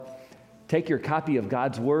take your copy of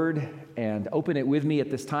God's Word and open it with me at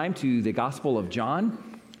this time to the Gospel of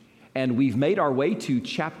John. And we've made our way to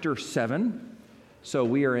chapter 7. So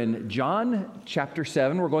we are in John chapter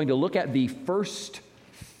 7. We're going to look at the first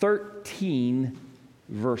 13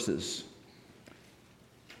 verses.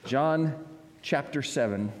 John chapter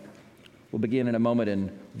 7. We'll begin in a moment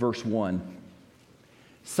in verse 1.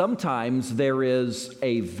 Sometimes there is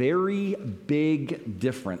a very big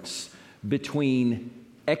difference between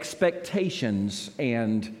expectations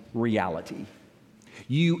and reality.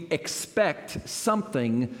 You expect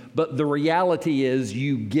something, but the reality is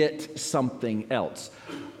you get something else.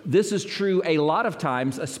 This is true a lot of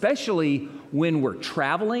times, especially when we're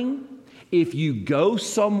traveling. If you go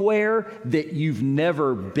somewhere that you've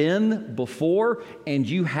never been before and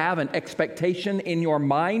you have an expectation in your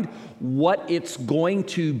mind what it's going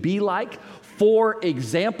to be like. For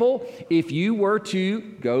example, if you were to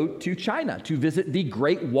go to China to visit the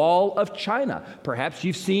Great Wall of China, perhaps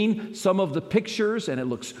you've seen some of the pictures and it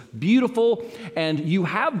looks beautiful and you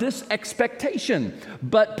have this expectation.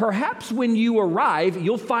 But perhaps when you arrive,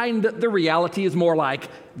 you'll find that the reality is more like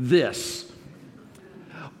this.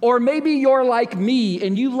 Or maybe you're like me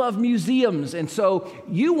and you love museums, and so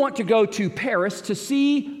you want to go to Paris to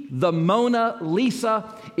see the Mona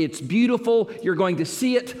Lisa. It's beautiful. You're going to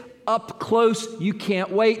see it up close. You can't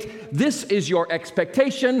wait. This is your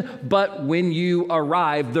expectation, but when you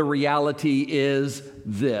arrive, the reality is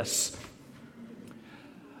this.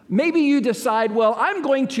 Maybe you decide, well, I'm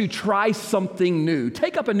going to try something new,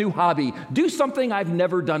 take up a new hobby, do something I've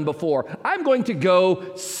never done before. I'm going to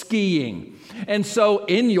go skiing. And so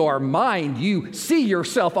in your mind, you see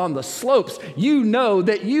yourself on the slopes. You know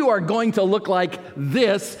that you are going to look like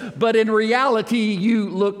this, but in reality, you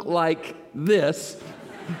look like this.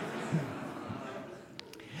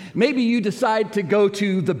 Maybe you decide to go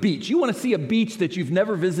to the beach. You want to see a beach that you've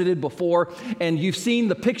never visited before, and you've seen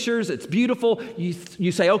the pictures. It's beautiful.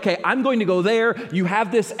 You say, okay, I'm going to go there. You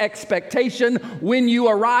have this expectation. When you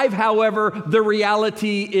arrive, however, the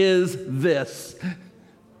reality is this.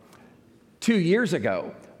 2 years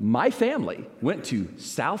ago, my family went to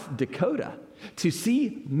South Dakota to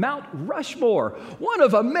see Mount Rushmore, one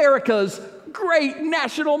of America's great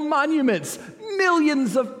national monuments.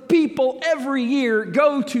 Millions of people every year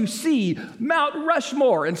go to see Mount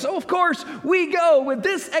Rushmore. And so, of course, we go with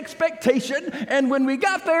this expectation. And when we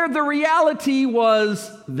got there, the reality was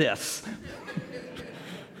this.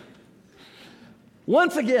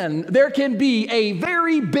 Once again, there can be a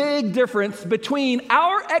very big difference between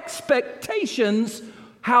our expectations,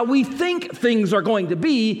 how we think things are going to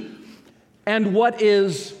be, and what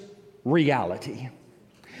is reality.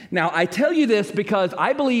 Now, I tell you this because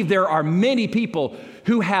I believe there are many people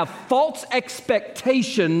who have false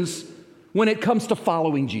expectations when it comes to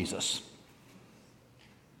following Jesus.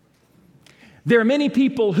 There are many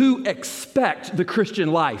people who expect the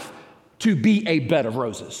Christian life to be a bed of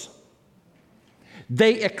roses.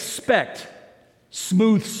 They expect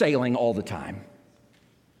smooth sailing all the time.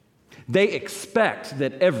 They expect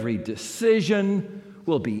that every decision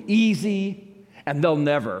will be easy and they'll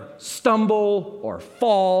never stumble or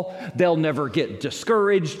fall. They'll never get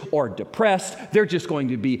discouraged or depressed. They're just going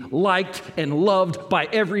to be liked and loved by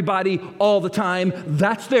everybody all the time.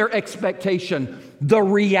 That's their expectation. The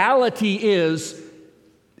reality is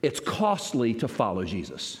it's costly to follow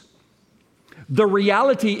Jesus. The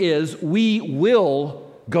reality is we will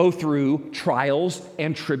go through trials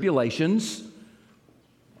and tribulations.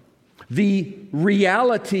 The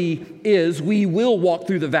reality is we will walk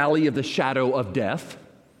through the valley of the shadow of death.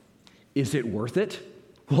 Is it worth it?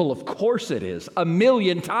 Well, of course it is.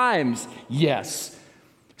 1,000,000 times, yes.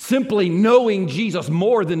 Simply knowing Jesus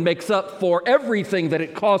more than makes up for everything that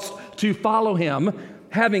it costs to follow him.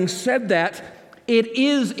 Having said that, it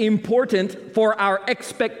is important for our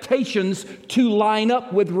expectations to line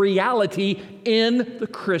up with reality in the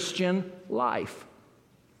Christian life.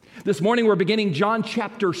 This morning we're beginning John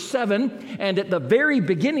chapter 7, and at the very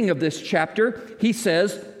beginning of this chapter, he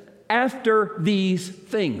says, after these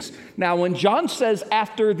things. Now, when John says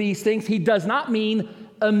after these things, he does not mean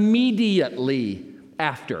immediately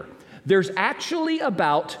after. There's actually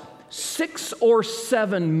about 6 or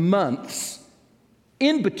 7 months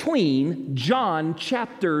in between John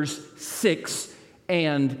chapters 6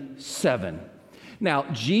 and 7. Now,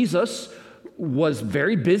 Jesus was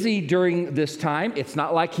very busy during this time. It's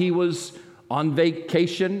not like he was on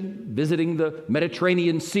vacation, visiting the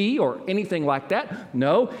Mediterranean Sea or anything like that.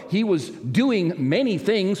 No, he was doing many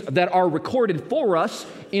things that are recorded for us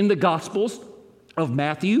in the Gospels of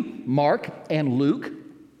Matthew, Mark, and Luke.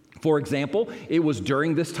 For example, it was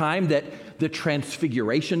during this time that the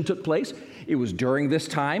Transfiguration took place. It was during this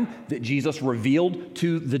time that Jesus revealed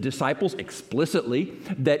to the disciples explicitly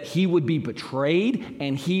that he would be betrayed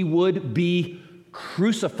and he would be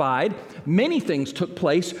crucified. Many things took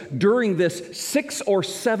place during this 6 or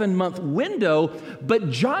 7 month window, but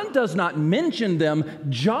John does not mention them.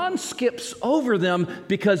 John skips over them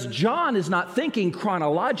because John is not thinking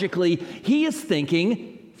chronologically, he is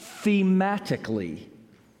thinking thematically.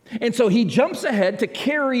 And so he jumps ahead to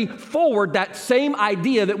carry forward that same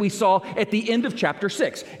idea that we saw at the end of chapter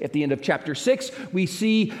 6. At the end of chapter 6, we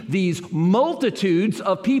see these multitudes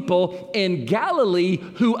of people in Galilee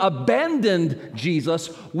who abandoned Jesus.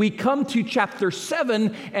 We come to chapter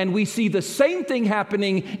 7 and we see the same thing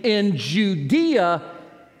happening in Judea,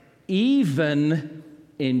 even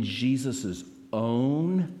in Jesus'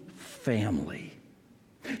 own family.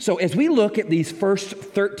 So as we look at these first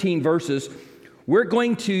 13 verses, we're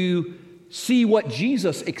going to see what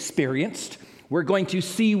Jesus experienced. We're going to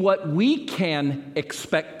see what we can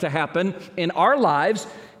expect to happen in our lives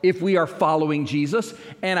if we are following Jesus.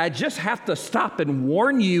 And I just have to stop and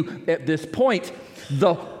warn you at this point.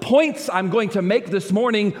 The points I'm going to make this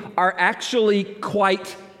morning are actually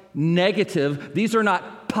quite negative. These are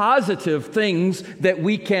not positive things that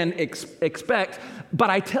we can expect. But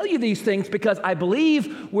I tell you these things because I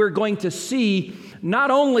believe we're going to see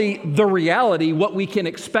not only the reality, what we can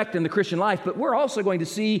expect in the Christian life, but we're also going to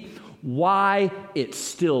see why it's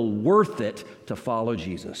still worth it to follow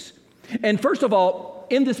Jesus. And first of all,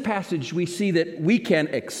 in this passage, we see that we can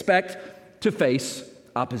expect to face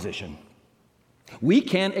opposition. We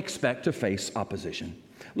can expect to face opposition.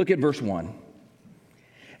 Look at verse 1.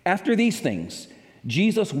 After these things,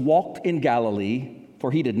 Jesus walked in Galilee,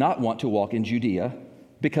 for he did not want to walk in Judea,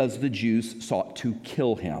 because the Jews sought to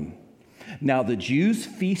kill him. Now the Jews'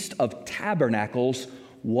 feast of tabernacles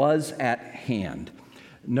was at hand.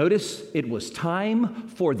 Notice it was time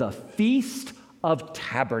for the Feast of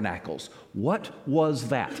Tabernacles. What was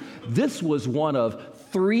that? This was one of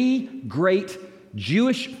 3 great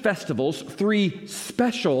Jewish festivals, 3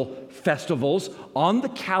 special festivals on the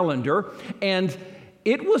calendar, and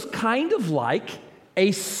it was kind of like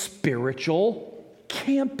a spiritual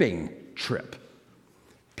camping trip.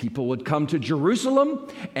 People would come to Jerusalem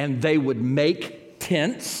and they would make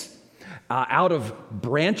tents out of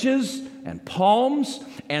branches and palms,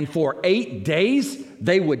 and for 8 days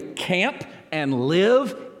they would camp and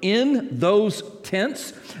live in those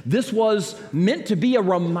tents. This was meant to be a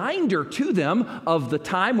reminder to them of the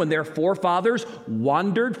time when their forefathers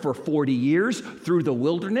wandered for 40 years through the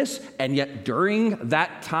wilderness, and yet during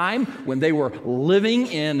that time when they were living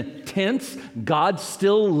in tents, God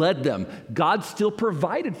still led them. God still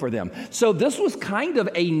provided for them. So this was kind of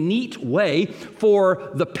a neat way for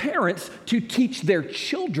the parents to teach their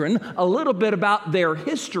children a little bit about their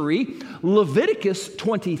history. Leviticus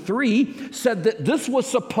 23 said that this was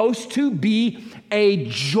supposed to be a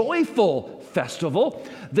joyful festival.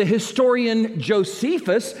 The historian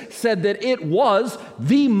Josephus said that it was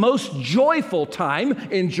the most joyful time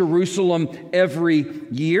in Jerusalem every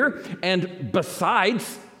year. And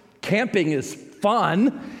besides, camping is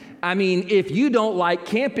fun. I mean, if you don't like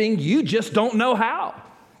camping, you just don't know how.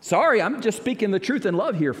 Sorry, I'm just speaking the truth in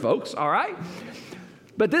love here, folks, all right?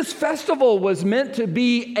 But this festival was meant to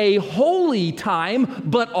be a holy time,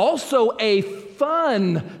 but also a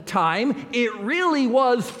fun time. It really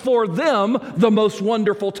was for them the most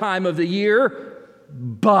wonderful time of the year,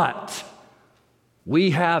 but we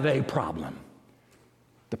have a problem.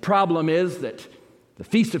 The problem is that the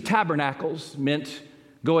Feast of Tabernacles meant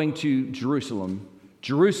going to Jerusalem.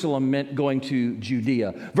 Jerusalem meant going to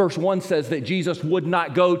Judea. Verse 1 says that Jesus would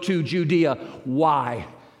not go to Judea. Why?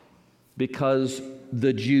 Because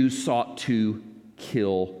the Jews sought to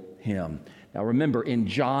kill him. Now remember, in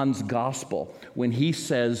John's gospel, when he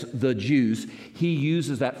says the Jews, he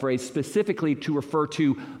uses that phrase specifically to refer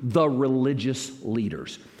to the religious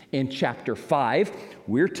leaders. In chapter 5,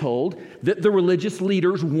 we're told that the religious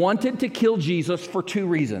leaders wanted to kill Jesus for 2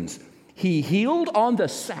 reasons. He healed on the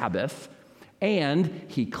Sabbath, and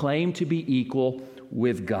he claimed to be equal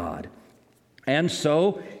with God. And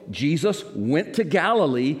so Jesus went to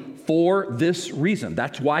Galilee for this reason.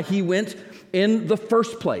 That's why he went in the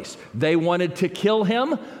first place. They wanted to kill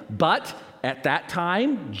him, but at that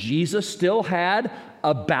time, Jesus still had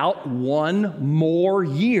about 1 more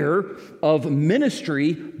year of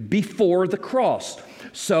ministry before the cross.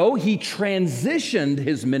 So he transitioned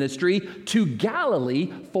his ministry to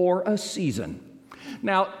Galilee for a season.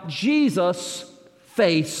 Now, Jesus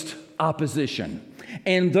faced opposition,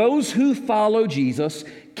 and those who follow Jesus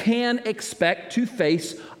can expect to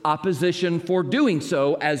face opposition for doing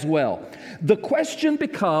so as well. The question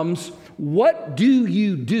becomes, what do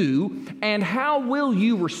you do and how will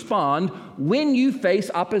you respond when you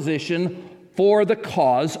face opposition for the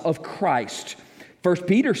cause of Christ? 1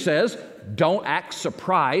 Peter says, don't act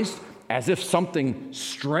surprised as if something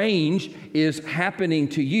strange is happening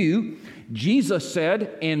to you. Jesus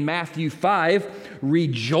said in Matthew 5,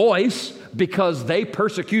 rejoice because they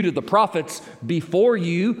persecuted the prophets before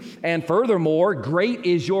you, and furthermore, great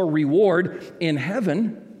is your reward in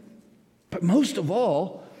heaven. But most of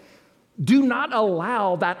all, do not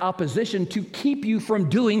allow that opposition to keep you from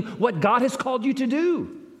doing what God has called you to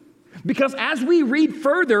do. Because as we read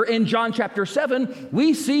further in John chapter 7,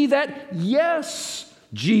 we see that, yes,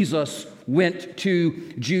 Jesus went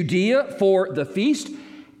to Judea for the feast,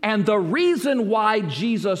 and the reason why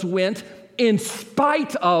Jesus went, in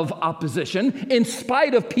spite of opposition, in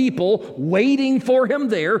spite of people waiting for him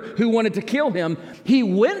there who wanted to kill him, he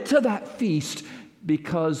went to that feast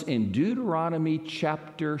because in Deuteronomy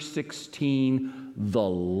chapter 16, the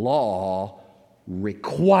law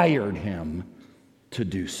required him to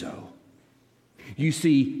do so. You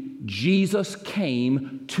see, Jesus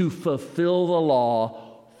came to fulfill the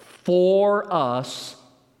law for us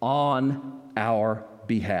on our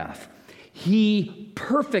behalf. He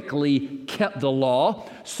perfectly kept the law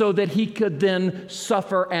so that he could then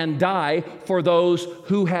suffer and die for those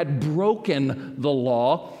who had broken the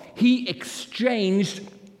law. He exchanged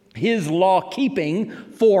his law keeping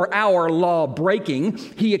for our law breaking.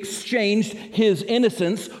 He exchanged his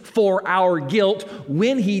innocence for our guilt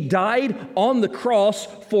when he died on the cross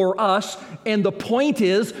for us. And the point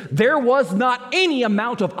is, there was not any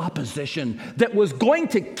amount of opposition that was going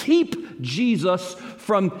to keep Jesus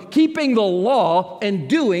from keeping the law and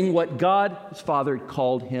doing what God, his Father,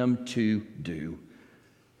 called him to do.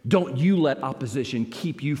 Don't you let opposition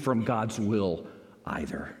keep you from God's will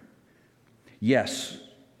either. Yes,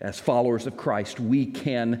 as followers of Christ, we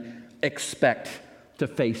can expect to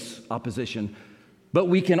face opposition, but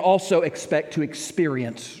we can also expect to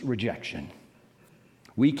experience rejection.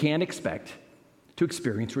 We can expect to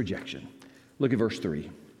experience rejection. Look at verse 3.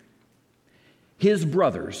 His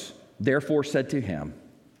brothers therefore said to him,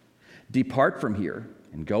 depart from here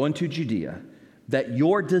and go into Judea, that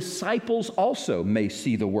your disciples also may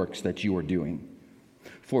see the works that you are doing.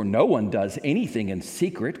 For no one does anything in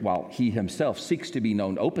secret while he himself seeks to be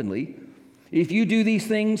known openly. If you do these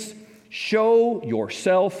things, show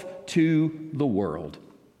yourself to the world.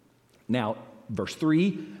 Now, verse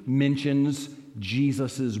 3 mentions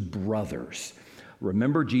Jesus' brothers.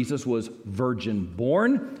 Remember, Jesus was virgin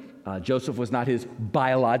born. Joseph was not his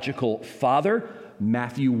biological father.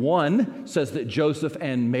 Matthew 1 says that Joseph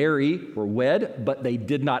and Mary were wed, but they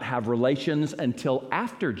did not have relations until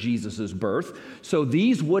after Jesus' birth. So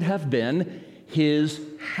these would have been his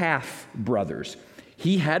half-brothers.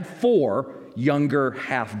 He had 4 younger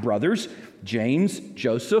half-brothers, James,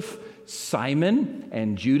 Joseph, Simon,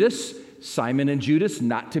 and Judas. Simon and Judas,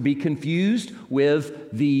 not to be confused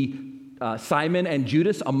with the Simon and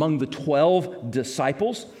Judas among the 12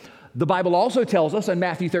 disciples. The Bible also tells us in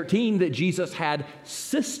Matthew 13 that Jesus had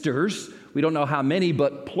sisters. We don't know how many,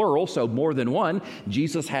 but plural, so more than one.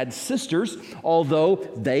 Jesus had sisters, although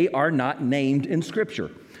they are not named in Scripture.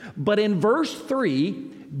 But in verse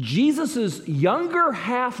 3, Jesus' younger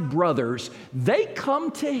half-brothers, they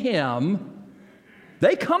come to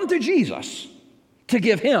Jesus to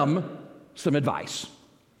give him some advice.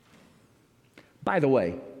 By the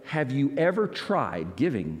way, have you ever tried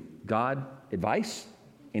giving God advice?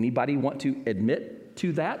 Anybody want to admit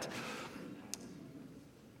to that?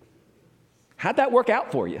 How'd that work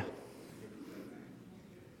out for you?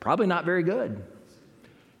 Probably not very good.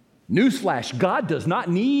 Newsflash, God does not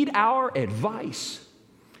need our advice.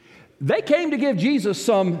 They came to give Jesus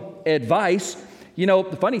some advice. You know,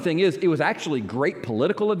 the funny thing is, it was actually great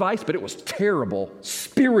political advice, but it was terrible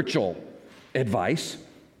spiritual advice.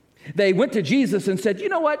 They went to Jesus and said, you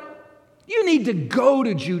know what? You need to go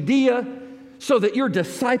to Judea so that your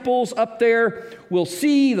disciples up there will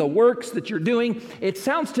see the works that you're doing. It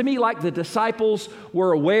sounds to me like the disciples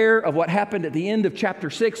were aware of what happened at the end of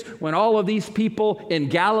chapter 6 when all of these people in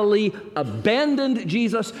Galilee abandoned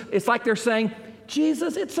Jesus. It's like they're saying,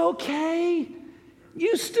 Jesus, it's okay.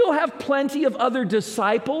 You still have plenty of other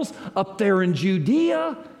disciples up there in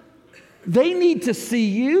Judea. They need to see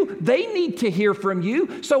you. They need to hear from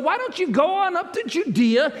you. So why don't you go on up to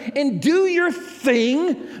Judea and do your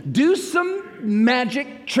thing, do some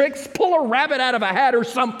magic tricks, pull a rabbit out of a hat or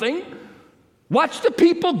something, watch the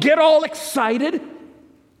people get all excited,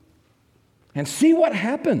 and see what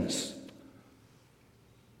happens.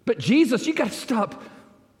 But Jesus, you got to stop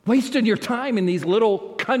wasting your time in these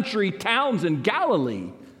little country towns in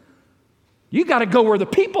Galilee. You got to go where the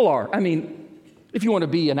people are. I mean, if you want to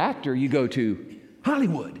be an actor, you go to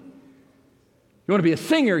Hollywood. You want to be a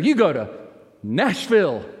singer, you go to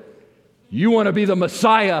Nashville. You want to be the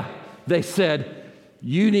Messiah, they said,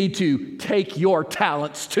 you need to take your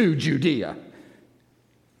talents to Judea.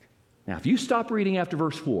 Now, if you stop reading after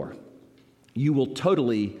verse 4, you will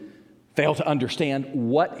totally fail to understand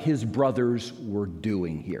what his brothers were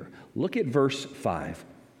doing here. Look at verse 5.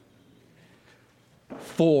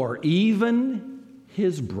 For even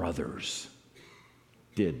his brothers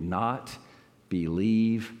did not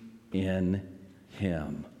believe in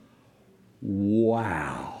him.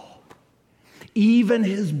 Wow. Even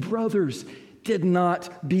his brothers did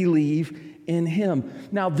not believe in him.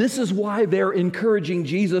 Now, this is why they're encouraging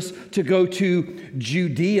Jesus to go to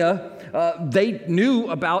Judea. They knew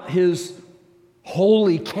about his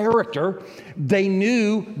holy character. They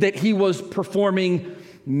knew that he was performing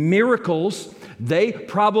miracles. They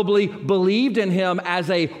probably believed in him as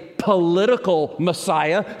a political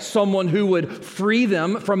Messiah, someone who would free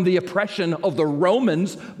them from the oppression of the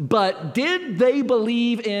Romans. But did they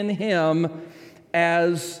believe in him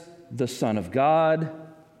as the Son of God,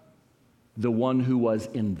 the one who was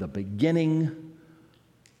in the beginning,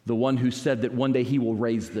 the one who said that one day he will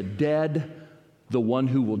raise the dead, the one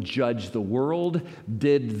who will judge the world?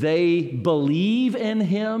 Did they believe in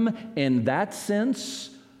him in that sense?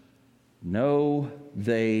 No,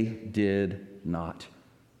 they did not.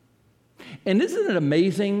 And isn't it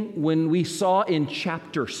amazing when we saw in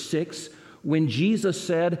chapter 6 when Jesus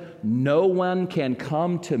said, "No one can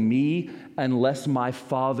come to me unless my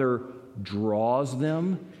Father draws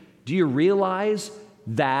them"? Do you realize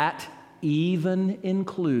that even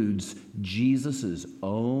includes Jesus'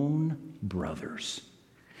 own brothers?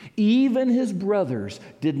 Even his brothers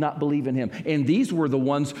did not believe in him. And these were the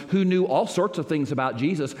ones who knew all sorts of things about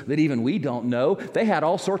Jesus that even we don't know. They had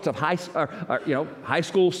all sorts of high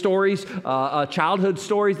school stories, childhood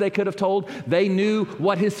stories they could have told. They knew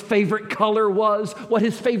what his favorite color was, what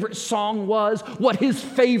his favorite song was, what his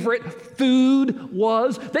favorite food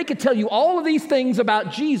was. They could tell you all of these things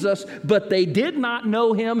about Jesus, but they did not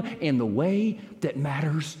know him in the way that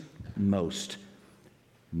matters most.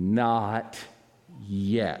 Not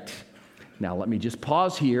yet. Now, let me just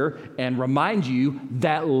pause here and remind you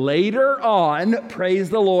that later on, praise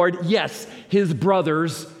the Lord, yes, his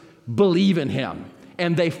brothers believe in him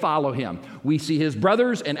and they follow him. We see his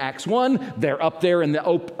brothers in Acts 1. They're up there in the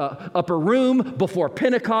upper room before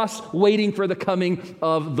Pentecost, waiting for the coming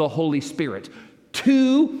of the Holy Spirit.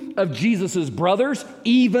 2 of Jesus' brothers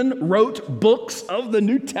even wrote books of the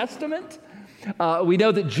New Testament. We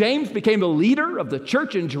know that James became the leader of the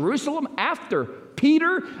church in Jerusalem after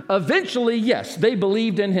Peter. Eventually, yes, they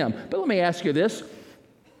believed in him. But let me ask you this.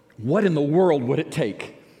 What in the world would it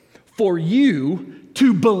take for you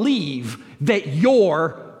to believe that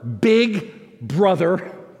your big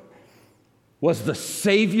brother was the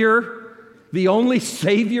Savior, the only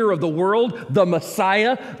Savior of the world, the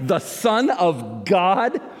Messiah, the Son of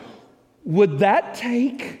God? Would that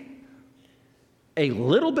take a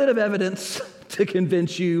little bit of evidence to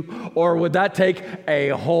convince you, or would that take a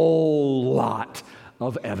whole lot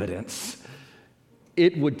of evidence?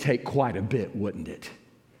 It would take quite a bit, wouldn't it?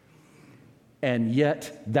 And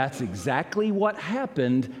yet, that's exactly what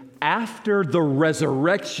happened after the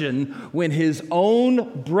resurrection, when his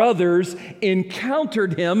own brothers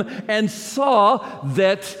encountered him and saw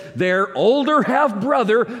that their older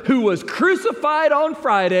half-brother, who was crucified on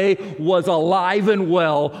Friday, was alive and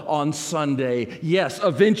well on Sunday. Yes,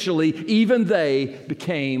 eventually, even they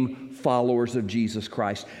became followers of Jesus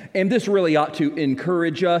Christ. And this really ought to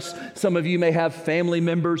encourage us. Some of you may have family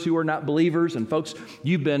members who are not believers, and folks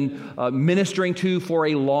you've been ministering to for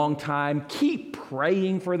a long time. Keep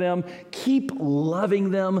praying for them. Keep loving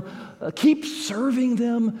them. Keep serving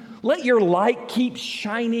them. Let your light keep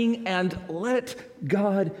shining, and let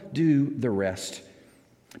God do the rest.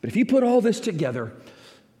 But if you put all this together,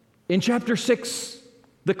 in chapter 6,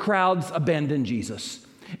 the crowds abandoned Jesus.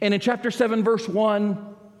 And in chapter 7, verse 1,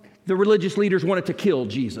 the religious leaders wanted to kill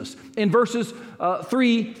Jesus. In verses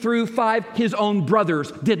 3 through 5, his own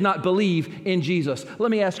brothers did not believe in Jesus.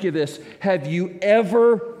 Let me ask you this. Have you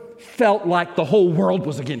ever felt like the whole world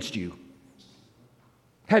was against you?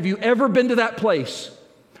 Have you ever been to that place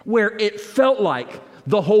where it felt like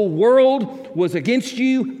the whole world was against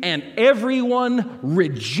you and everyone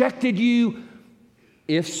rejected you?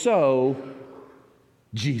 If so,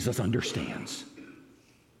 Jesus understands.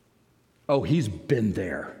 Oh, he's been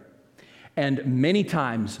there. And many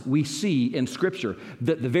times we see in Scripture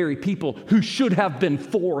that the very people who should have been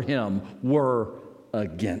for him were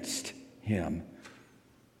against him.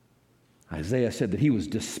 Isaiah said that he was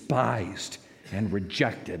despised and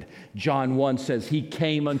rejected. John 1 says he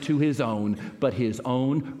came unto his own, but his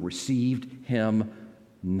own received him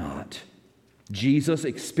not. Jesus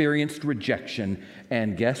experienced rejection,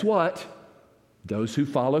 and guess what? Those who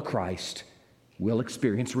follow Christ will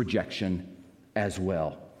experience rejection as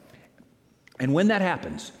well. And when that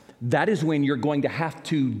happens, that is when you're going to have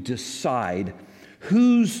to decide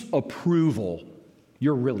whose approval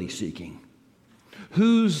you're really seeking,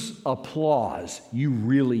 whose applause you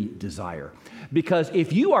really desire. Because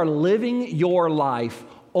if you are living your life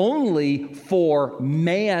only for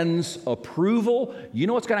man's approval, you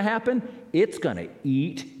know what's going to happen? It's going to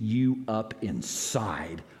eat you up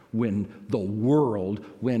inside when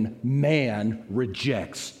man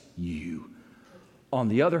rejects you. On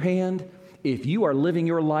the other hand, if you are living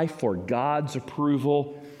your life for God's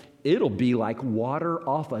approval, it'll be like water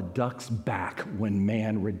off a duck's back when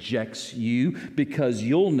man rejects you, because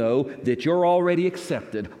you'll know that you're already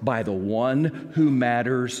accepted by the one who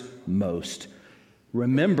matters most.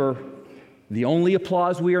 Remember, the only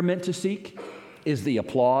applause we are meant to seek is the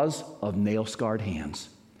applause of nail-scarred hands.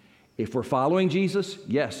 If we're following Jesus,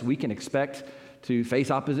 yes, we can expect to face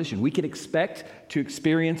opposition. We can expect to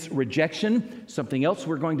experience rejection. Something else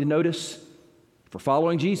we're going to notice: for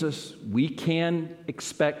following Jesus, we can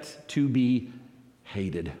expect to be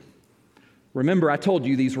hated. Remember, I told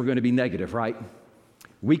you these were going to be negative, right?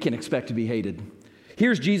 We can expect to be hated.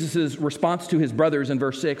 Here's Jesus' response to his brothers in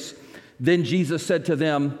verse 6. Then Jesus said to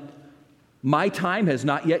them, "My time has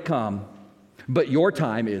not yet come, but your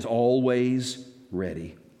time is always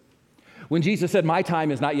ready." When Jesus said, "My time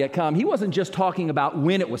has not yet come," he wasn't just talking about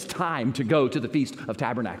when it was time to go to the Feast of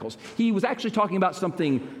Tabernacles. He was actually talking about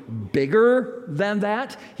something bigger than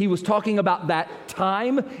that. He was talking about that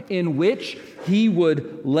time in which he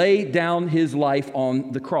would lay down his life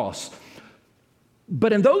on the cross.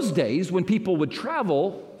 But in those days, when people would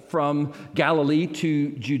travel from Galilee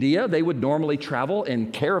to Judea, they would normally travel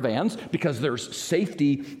in caravans because there's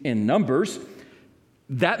safety in numbers.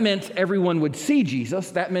 That meant everyone would see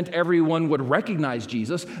Jesus. That meant everyone would recognize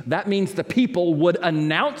Jesus. That means the people would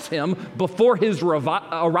announce him before his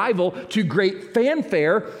arrival to great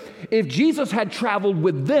fanfare. If Jesus had traveled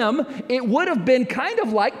with them, it would have been kind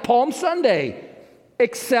of like Palm Sunday,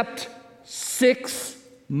 except 6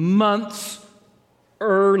 months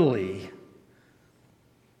early.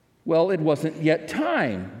 Well, it wasn't yet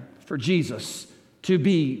time for Jesus to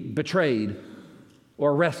be betrayed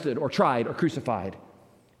or arrested or tried or crucified.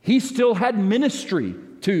 He still had ministry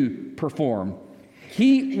to perform.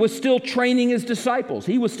 He was still training his disciples.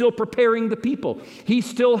 He was still preparing the people. He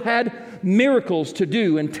still had miracles to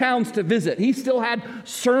do and towns to visit. He still had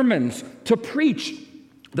sermons to preach.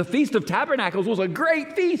 The Feast of Tabernacles was a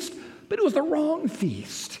great feast, but it was the wrong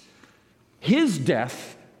feast. His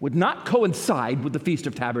death would not coincide with the Feast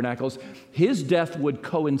of Tabernacles. His death would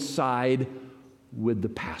coincide with the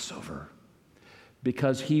Passover,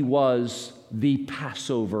 because he was the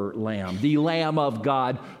Passover lamb, the Lamb of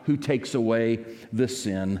God who takes away the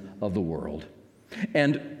sin of the world.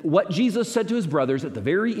 And what Jesus said to his brothers at the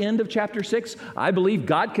very end of chapter 6, I believe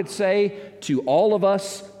God could say to all of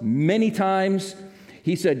us many times.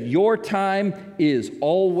 He said, "Your time is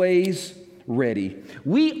always ready."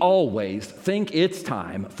 We always think it's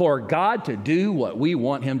time for God to do what we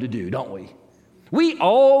want him to do, don't we? We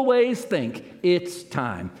always think it's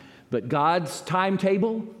time. But God's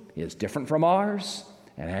timetable is different from ours.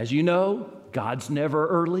 And as you know, God's never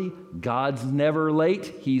early. God's never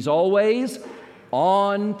late. He's always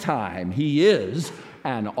on time. He is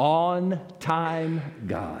an on-time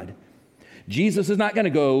God. Jesus is not going to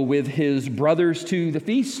go with his brothers to the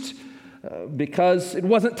feast because it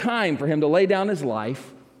wasn't time for him to lay down his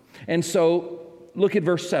life. And so look at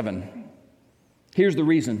verse 7. Here's the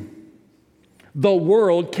reason. "The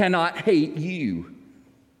world cannot hate you,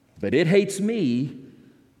 but it hates me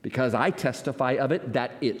because I testify of it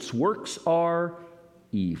that its works are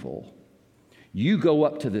evil. You go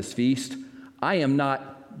up to this feast. I am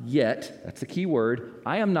not yet," that's the key word,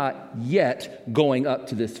 "I am not yet going up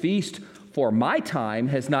to this feast, for my time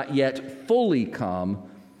has not yet fully come."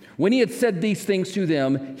 When he had said these things to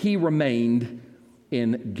them, he remained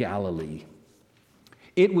in Galilee.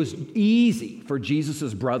 It was easy for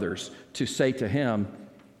Jesus' brothers to say to him,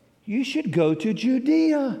 "You should go to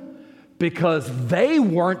Judea," because they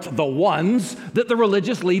weren't the ones that the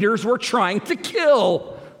religious leaders were trying to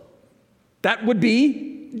kill. That would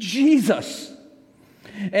be Jesus.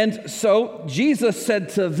 And so Jesus said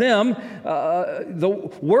to them,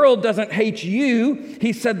 the world doesn't hate you.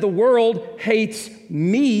 He said, the world hates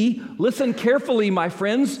me. Listen carefully, my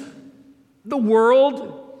friends. The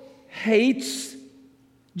world hates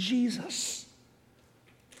Jesus.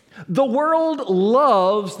 The world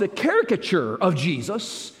loves the caricature of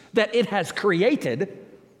Jesus that it has created,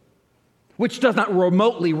 which does not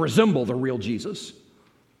remotely resemble the real Jesus.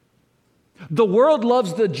 The world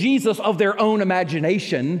loves the Jesus of their own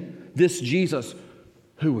imagination, this Jesus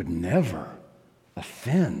who would never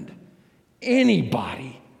offend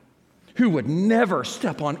anybody, who would never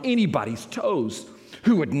step on anybody's toes,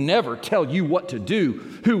 who would never tell you what to do,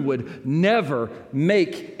 who would never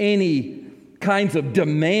make any kinds of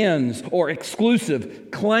demands or exclusive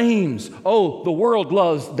claims. Oh, the world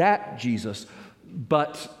loves that Jesus.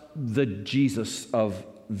 But the Jesus of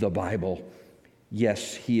the Bible,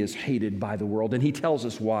 yes, he is hated by the world. And he tells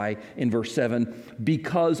us why in verse 7,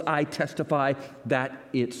 because I testify that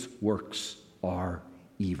its works are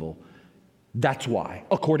evil. That's why,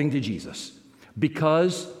 according to Jesus,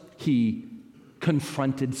 because he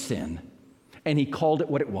confronted sin and he called it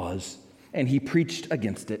what it was and he preached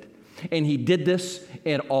against it. And he did this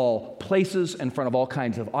in all places, in front of all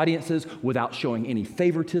kinds of audiences, without showing any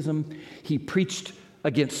favoritism. He preached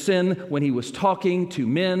against sin when he was talking to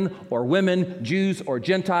men or women, Jews or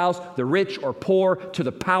Gentiles, the rich or poor, to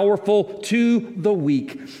the powerful, to the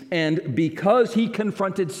weak. And because he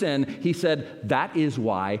confronted sin, he said, that is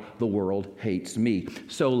why the world hates me.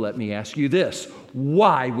 So let me ask you this.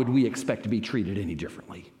 Why would we expect to be treated any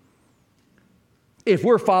differently? If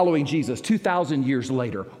we're following Jesus 2,000 years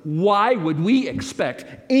later, why would we expect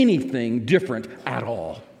anything different at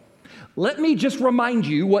all? Let me just remind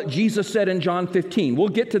you what Jesus said in John 15. We'll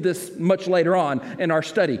get to this much later on in our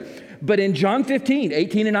study. But in John 15,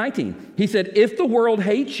 18 and 19, he said, if the world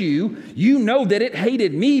hates you, you know that it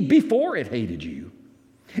hated me before it hated you.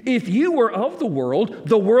 If you were of the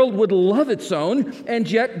world would love its own, and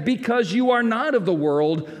yet because you are not of the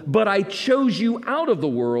world, but I chose you out of the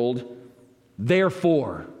world,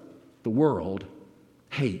 therefore, the world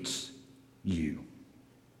hates you.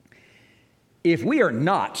 If we are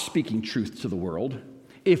not speaking truth to the world,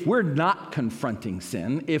 if we're not confronting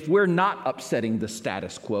sin, if we're not upsetting the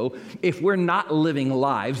status quo, if we're not living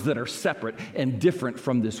lives that are separate and different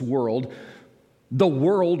from this world, the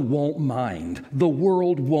world won't mind. The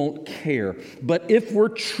world won't care. But if we're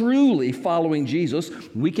truly following Jesus,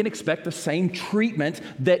 we can expect the same treatment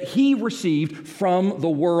that he received from the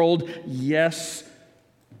world. Yes,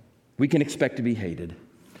 we can expect to be hated.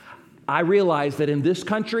 I realize that in this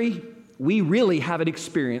country, we really haven't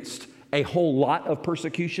experienced a whole lot of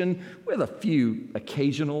persecution, with a few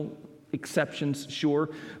occasional exceptions, sure,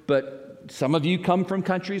 but some of you come from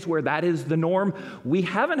countries where that is the norm. We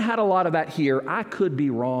haven't had a lot of that here. I could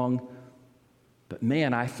be wrong, but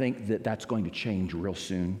man, I think that that's going to change real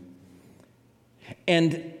soon.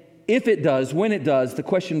 And if it does, when it does, the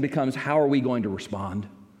question becomes, how are we going to respond?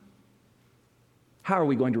 How are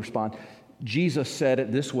we going to respond? Jesus said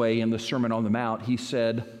it this way in the Sermon on the Mount. He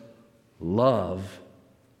said, love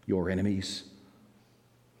your enemies.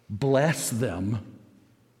 Bless them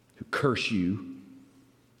who curse you.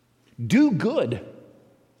 Do good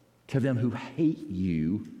to them who hate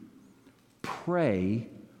you. Pray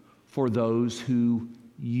for those who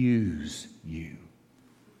use you.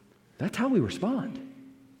 That's how we respond.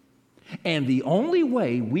 And the only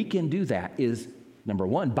way we can do that is, number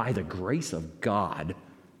one, by the grace of God,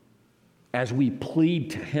 as we plead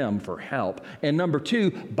to him for help. And number two,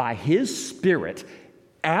 by his Spirit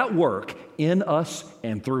at work in us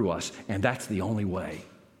and through us. And that's the only way.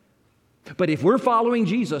 But if we're following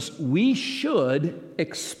Jesus, we should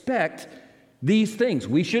expect these things.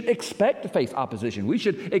 We should expect to face opposition. We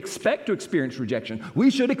should expect to experience rejection.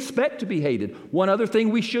 We should expect to be hated. One other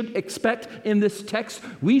thing we should expect in this text,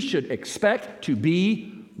 we should expect to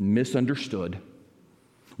be misunderstood.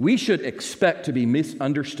 We should expect to be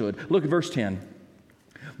misunderstood. Look at verse 10.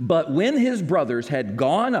 But when his brothers had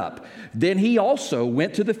gone up, then he also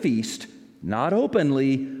went to the feast, not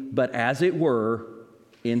openly, but as it were,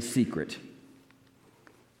 in secret.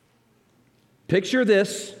 Picture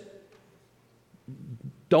this.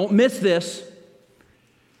 Don't miss this.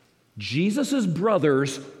 Jesus'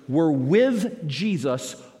 brothers were with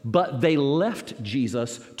Jesus, but they left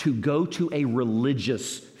Jesus to go to a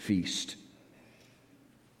religious feast.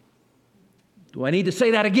 Do I need to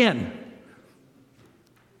say that again?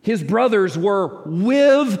 His brothers were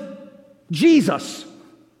with Jesus.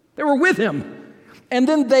 They were with him. And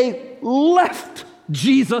then they left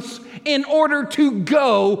Jesus in order to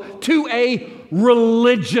go to a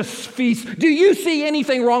religious feast. Do you see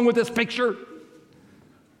anything wrong with this picture?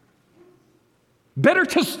 Better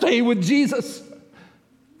to stay with Jesus.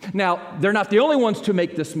 Now, they're not the only ones to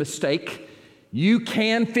make this mistake. You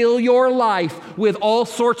can fill your life with all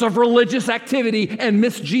sorts of religious activity and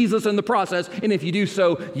miss Jesus in the process. And if you do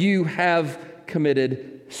so, you have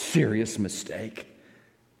committed serious mistake.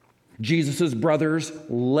 Jesus' brothers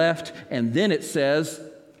left, and then it says,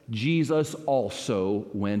 Jesus also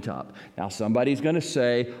went up. Now, somebody's going to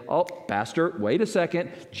say, oh, Pastor, wait a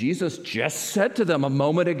second. Jesus just said to them a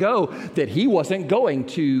moment ago that he wasn't going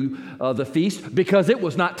to the feast because it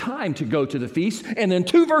was not time to go to the feast. And then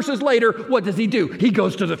 2 verses later, what does he do? He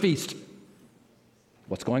goes to the feast.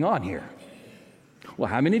 What's going on here? Well,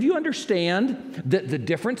 how many of you understand that the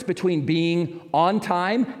difference between being on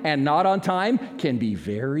time and not on time can be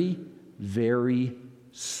very, very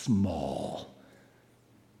small?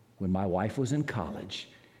 When my wife was in college,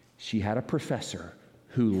 she had a professor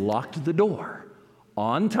who locked the door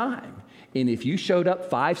on time. And if you showed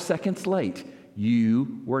up 5 seconds late,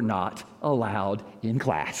 you were not allowed in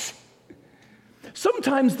class.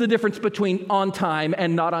 Sometimes the difference between on time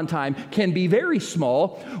and not on time can be very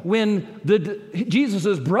small. When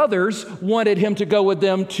Jesus' brothers wanted him to go with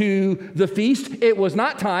them to the feast, it was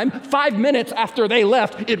not time. 5 minutes after they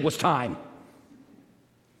left, it was time.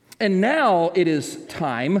 And now it is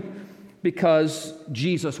time because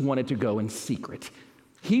Jesus wanted to go in secret.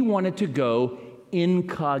 He wanted to go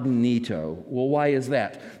incognito. Well, why is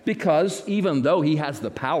that? Because even though he has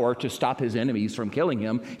the power to stop his enemies from killing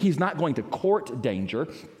him, he's not going to court danger.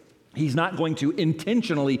 He's not going to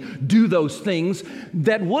intentionally do those things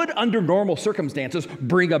that would, under normal circumstances,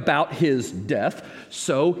 bring about his death.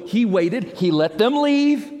 So he waited, he let them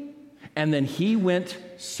leave, and then he went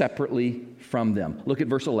separately from them. Look at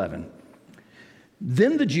verse 11.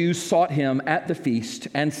 Then the Jews sought him at the feast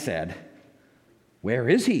and said, "Where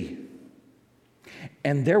is he?"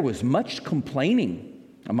 And there was much complaining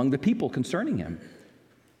among the people concerning him.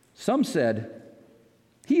 Some said,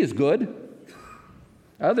 "He is good."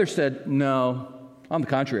 Others said, "No, on the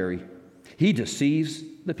contrary, he deceives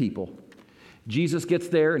the people." Jesus gets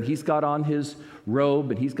there and he's got on his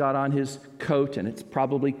robe and he's got on his coat and it's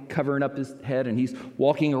probably covering up his head and he's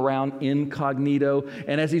walking around incognito.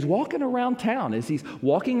 And as he's walking around town, as he's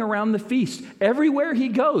walking around the feast, everywhere he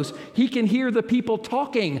goes, he can hear the people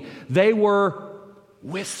talking. They were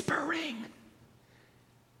whispering.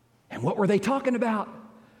 And what were they talking about?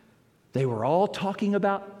 They were all talking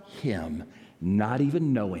about him, not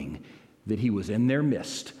even knowing that he was in their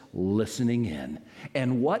midst, listening in.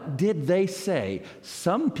 And what did they say?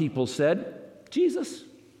 Some people said, "Jesus,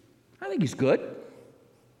 I think he's good.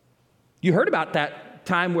 You heard about that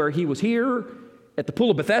time where he was here at the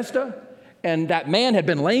pool of Bethesda and that man had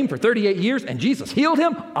been lame for 38 years and Jesus healed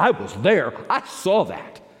him? I was there. I saw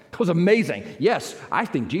that. It was amazing. Yes, I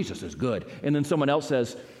think Jesus is good." And then someone else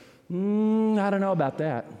says, "I don't know about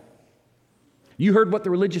that. You heard what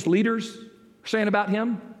the religious leaders are saying about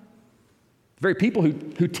him? The very people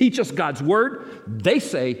who teach us God's word, they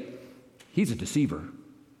say he's a deceiver.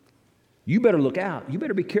 You better look out. You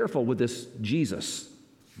better be careful with this Jesus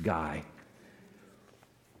guy."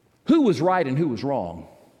 Who was right and who was wrong?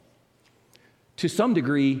 To some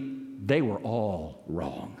degree, they were all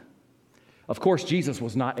wrong. Of course, Jesus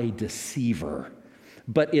was not a deceiver,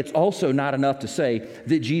 but it's also not enough to say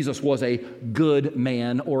that Jesus was a good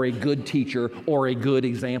man or a good teacher or a good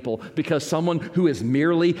example, because someone who is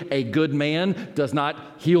merely a good man does not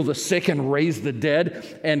heal the sick and raise the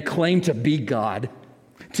dead and claim to be God.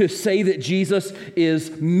 To say that Jesus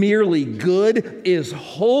is merely good is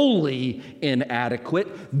wholly inadequate.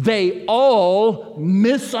 They all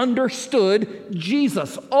misunderstood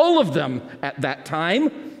Jesus, all of them at that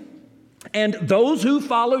time. And those who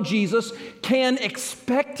follow Jesus can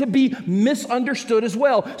expect to be misunderstood as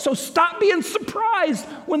well. So stop being surprised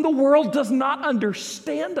when the world does not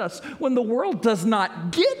understand us, when the world does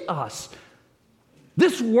not get us.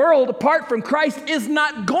 This world, apart from Christ, is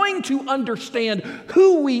not going to understand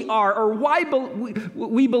who we are or why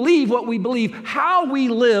we believe what we believe, how we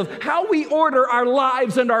live, how we order our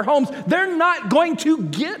lives and our homes. They're not going to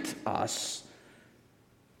get us.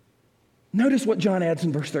 Notice what John adds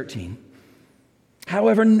in verse 13.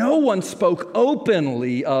 However, no one spoke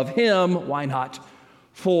openly of him. Why not?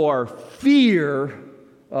 For fear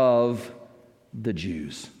of the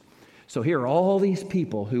Jews. So here are all these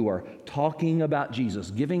people who are talking about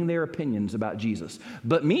Jesus, giving their opinions about Jesus.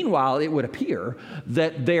 But meanwhile, it would appear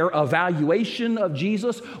that their evaluation of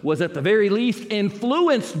Jesus was at the very least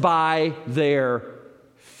influenced by their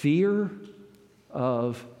fear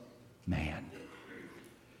of man.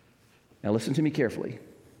 Now listen to me carefully.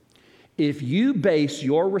 If you base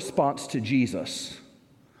your response to Jesus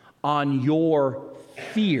on your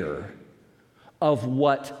fear of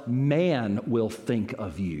what man will think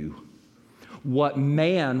of you, what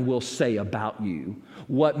man will say about you,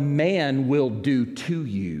 what man will do to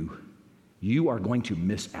you, you are going to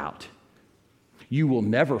miss out. You will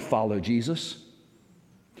never follow Jesus.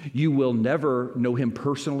 You will never know him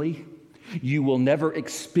personally. You will never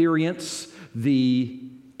experience the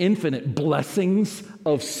infinite blessings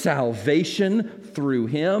of salvation through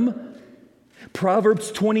him.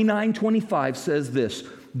 Proverbs 29:25 says this,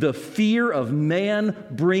 "The fear of man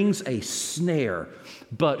brings a snare,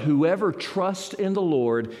 but whoever trusts in the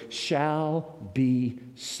Lord shall be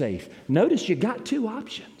safe." Notice you got two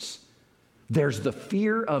options. There's the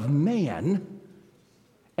fear of man,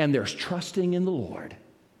 and there's trusting in the Lord.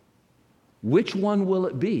 Which one will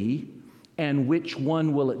it be, and which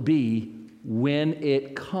one will it be when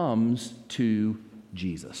it comes to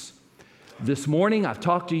Jesus? This morning, I've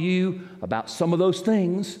talked to you about some of those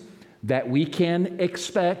things that we can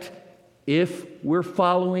expect if we're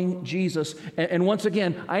following Jesus. And once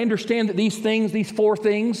again, I understand that these things, these four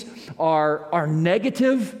things, are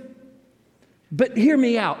negative. But hear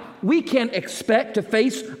me out. We can expect to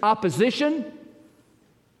face opposition.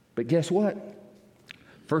 But guess what?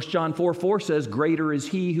 1 John 4:4 says, "Greater is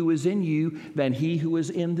he who is in you than he who is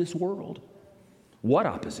in this world." What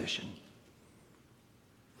opposition?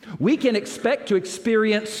 We can expect to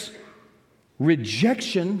experience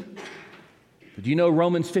rejection. But you know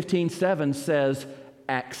Romans 15:7 says,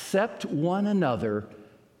 "Accept one another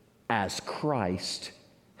as Christ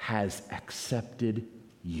has accepted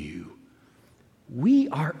you." We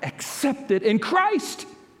are accepted in Christ.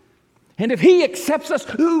 And if he accepts us,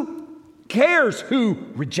 who cares who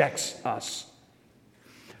rejects us?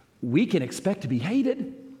 We can expect to be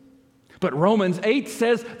hated. But Romans 8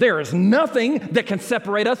 says there is nothing that can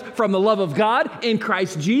separate us from the love of God in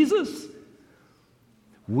Christ Jesus.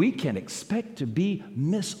 We can expect to be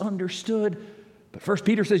misunderstood. But 1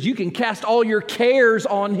 Peter says you can cast all your cares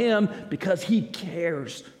on him because he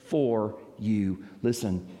cares for you.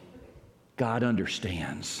 Listen, God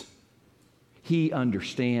understands. He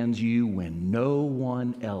understands you when no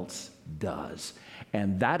one else does.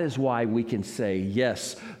 And that is why we can say,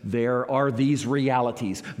 yes, there are these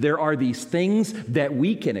realities. There are these things that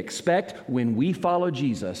we can expect when we follow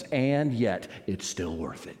Jesus, and yet it's still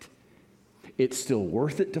worth it. It's still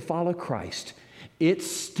worth it to follow Christ. It's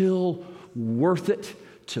still worth it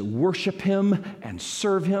to worship him and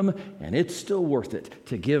serve him, and it's still worth it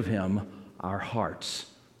to give him our hearts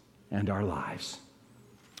and our lives.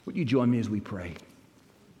 Would you join me as we pray?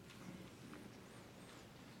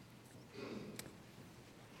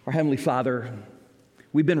 Our Heavenly Father,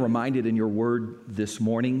 we've been reminded in your word this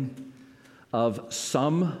morning of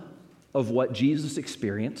some of what Jesus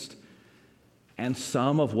experienced and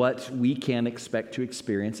some of what we can expect to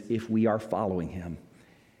experience if we are following him.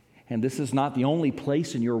 And this is not the only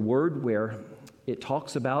place in your word where it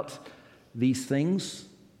talks about these things,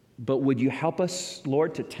 but would you help us,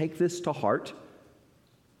 Lord, to take this to heart?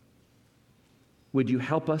 Would you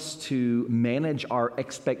help us to manage our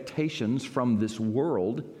expectations from this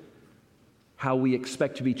world, how we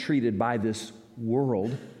expect to be treated by this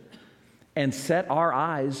world, and set our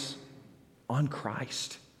eyes on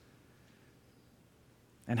Christ?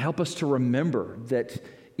 And help us to remember that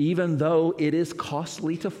even though it is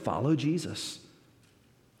costly to follow Jesus,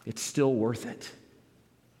 it's still worth it.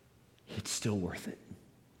 It's still worth it.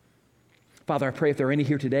 Father, I pray if there are any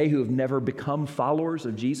here today who have never become followers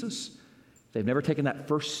of Jesus, they've never taken that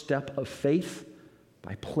first step of faith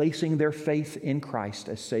by placing their faith in Christ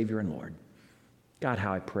as Savior and Lord. God,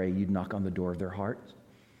 how I pray you'd knock on the door of their heart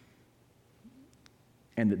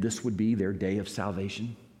and that this would be their day of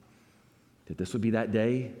salvation, that this would be that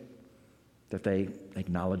day that they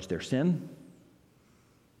acknowledge their sin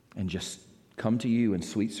and just come to you in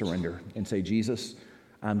sweet surrender and say, Jesus,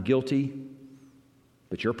 I'm guilty,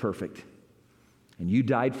 but you're perfect. And you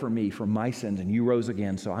died for me, for my sins, and you rose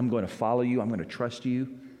again. So I'm going to follow you. I'm going to trust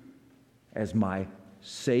you as my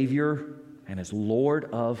Savior and as Lord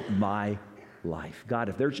of my life. God,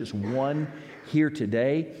 if there's just one here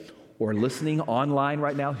today or listening online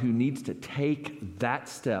right now who needs to take that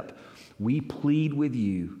step, we plead with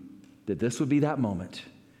you that this would be that moment,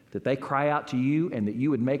 that they cry out to you and that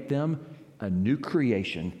you would make them a new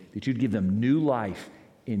creation, that you'd give them new life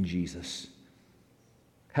in Jesus.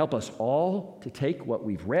 Help us all to take what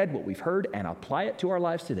we've read, what we've heard, and apply it to our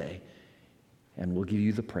lives today. And we'll give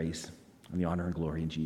you the praise and the honor and glory in Jesus' name.